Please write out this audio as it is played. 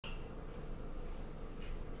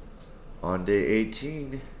On day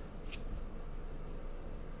 18.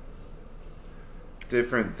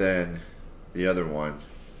 Different than the other one.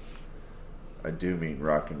 I do mean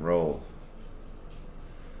rock and roll.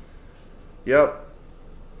 Yep.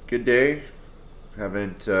 Good day.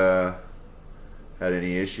 Haven't had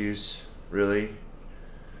any issues, really.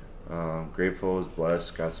 Grateful, was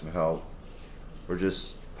blessed, got some help. We're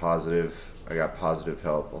just positive. I got positive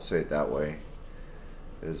help. I'll say it that way.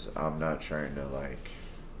 Because I'm not trying to like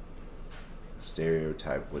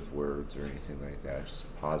stereotype with words or anything like that. Just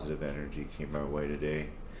positive energy came my way today.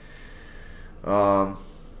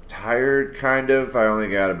 Tired, kind of. I only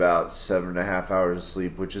got about 7.5 hours of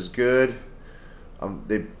sleep, which is good.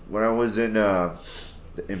 When I was in the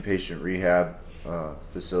inpatient rehab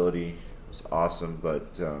facility, it was awesome,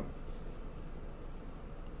 but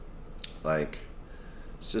like,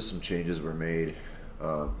 it's just some changes were made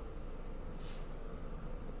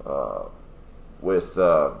with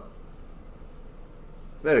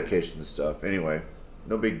medication and stuff. Anyway,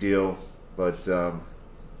 no big deal, but I've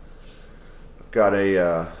got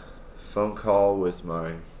a phone call with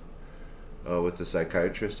my with the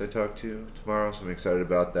psychiatrist I talked to tomorrow, so I'm excited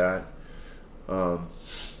about that.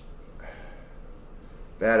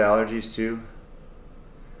 Bad allergies too.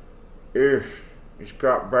 He's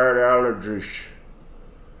got bad allergies.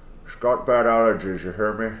 He's got bad allergies, you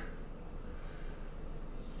hear me?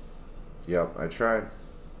 Yep, I tried.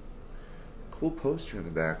 Cool poster in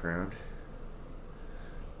the background.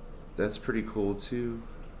 That's pretty cool too.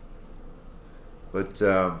 But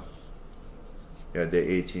yeah, day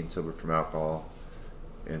 18, sober from alcohol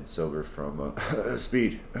and sober from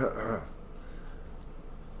speed.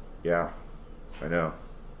 Yeah, I know.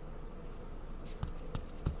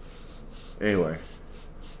 Anyway,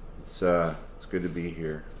 it's good to be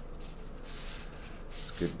here.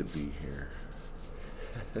 It's good to be here.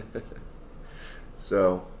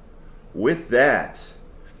 So, with that,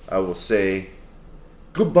 I will say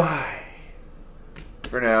goodbye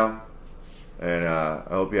for now. And I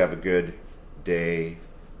hope you have a good day,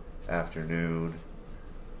 afternoon,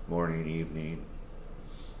 morning, evening,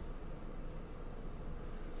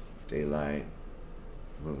 daylight,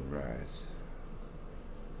 moonrise.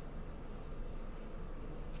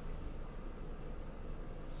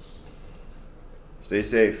 Stay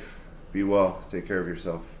safe, be well, take care of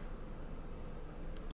yourself.